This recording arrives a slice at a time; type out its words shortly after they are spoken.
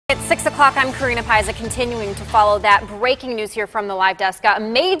It's 6 o'clock. I'm Karina Paiza, continuing to follow that breaking news here from the live desk. A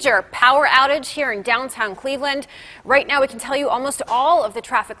major power outage here in downtown Cleveland. Right now, we can tell you almost all of the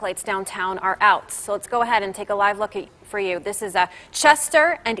traffic lights downtown are out. So let's go ahead and take a live look for you. This is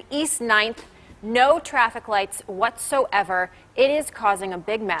Chester and East 9th. No traffic lights whatsoever. It is causing a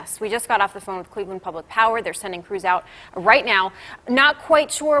big mess. We just got off the phone with Cleveland Public Power. They're sending crews out right now. Not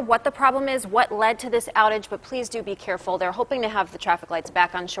quite sure what the problem is, what led to this outage, but please do be careful. They're hoping to have the traffic lights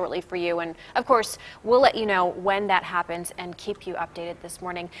back on shortly for you. And of course, we'll let you know when that happens and keep you updated this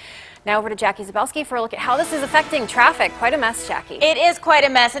morning. Now over to Jackie Zabelski for a look at how this is affecting traffic. Quite a mess, Jackie. It is quite a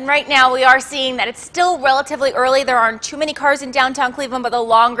mess, and right now we are seeing that it's still relatively early. There aren't too many cars in downtown Cleveland, but the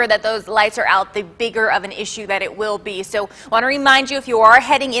longer that those lights are out, the bigger of an issue that it will be. So I want to remind you, if you are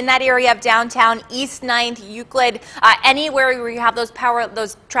heading in that area of downtown, East 9th, Euclid, anywhere where you have those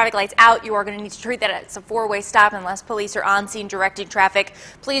traffic lights out, you are going to need to treat that as a four-way stop unless police are on scene directing traffic.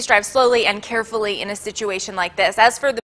 Please drive slowly and carefully in a situation like this. As for the